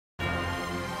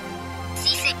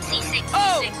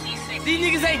Oh, these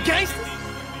niggas ain't gangsters.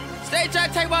 Stay trying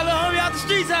to take my little homie out the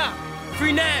streets, huh?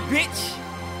 Free 9, bitch.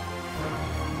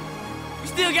 We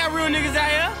still got real niggas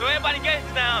out here. So everybody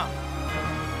gangsters now.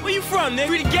 Where you from, nigga?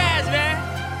 We the guys, man.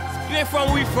 You ain't from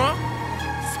where we from.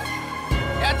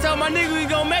 I told my nigga we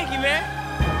gon' make it, man.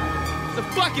 It's a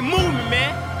fucking movement,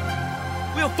 man.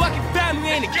 We a fucking family, we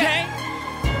ain't a gang.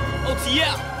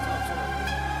 OTL.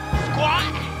 Squad.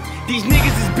 These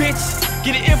niggas is bitches.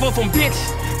 Getting info from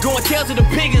bitches. Go and tell to the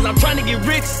piggers I'm trying to get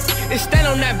rich and stand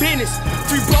on that business.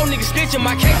 Free bro niggas snitching,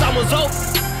 my case almost over.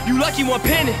 You lucky 1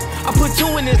 penny. I put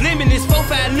 2 in his limit, this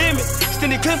 4-5 limit.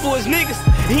 Extended clip for his niggas.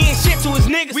 He ain't shit to his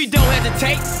niggas. We don't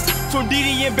hesitate. From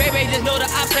DD and Baby, just know the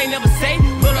ops ain't never safe.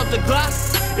 Load up the Glock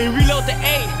and reload the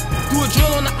A. Do a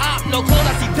drill on the op, no clothes,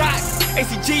 I see dots.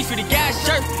 ACGs for the gas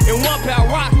shirt and 1 pair of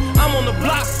rocks. I'm on the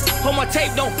block, hold my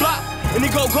tape, don't flop. And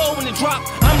it go gold when it drop.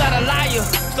 I'm not a liar.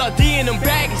 Start D'ing them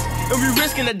baggies. And we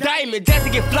risking a diamond just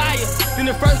to get flyer. Then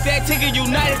the first fat ticket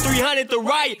united, 300 the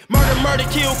riot. Murder, murder,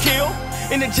 kill, kill.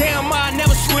 In the jam, I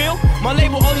never swill. My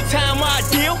label only time I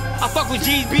deal. I fuck with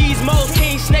G's, B's, Mo's,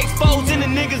 Kings, Snakes, foes, and the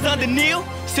niggas under Neil.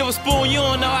 Silver spoon, you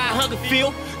don't know how hunger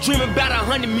feel. Dreaming about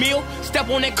 100 mil. Step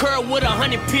on that curb with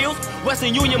 100 pills.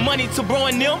 Western Union money to bro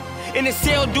and them. In the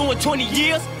cell doing 20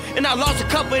 years. And I lost a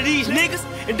couple of these niggas.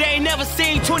 And they ain't never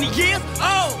seen 20 years.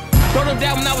 Oh! Brought them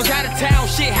down when I was out of town.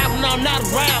 Shit happened, I'm not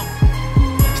around.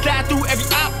 Slide through every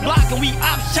op block and we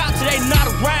op shot till they not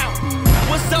around.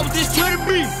 What's up with this Twitter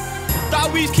beef?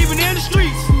 Thought we was keeping it in the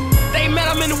streets. They met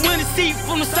I'm in the winter seat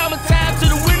from the summertime to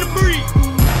the winter breeze.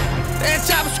 That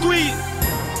chopper squeeze.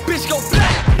 Bitch go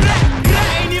black, black,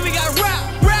 black. Ain't even got route.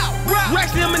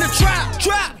 Rex them in the trap.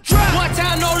 1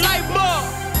 time no light bulb.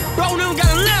 Bro, them got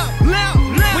a lamp.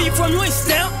 Where you from? You ain't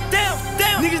stamp.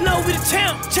 Niggas know we the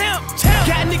champ.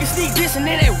 Got niggas sneak this and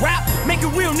then they rap. Make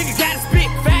it real, nigga gotta spit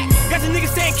facts. Got the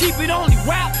niggas saying keep it only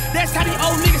rap. That's how these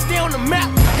old niggas stay on the map.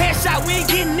 Headshot, we ain't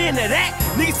getting into that.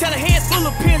 Niggas tell a hand full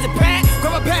of pins and pack.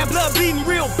 Grab a pad, blood bleeding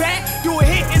real bad. Do a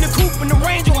hit in the coupe in the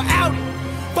range or Audi.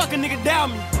 Fuck a nigga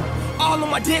down me. All on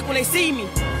my dick when they see me.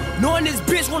 Knowing this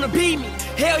bitch wanna beat me.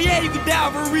 Hell yeah, you can die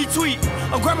for a retweet.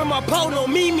 I'm grabbing my pole, no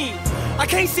me. I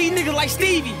can't see niggas like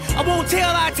Stevie. I won't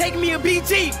tell I take me a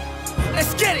BT.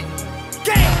 Let's get it.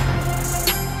 Gang.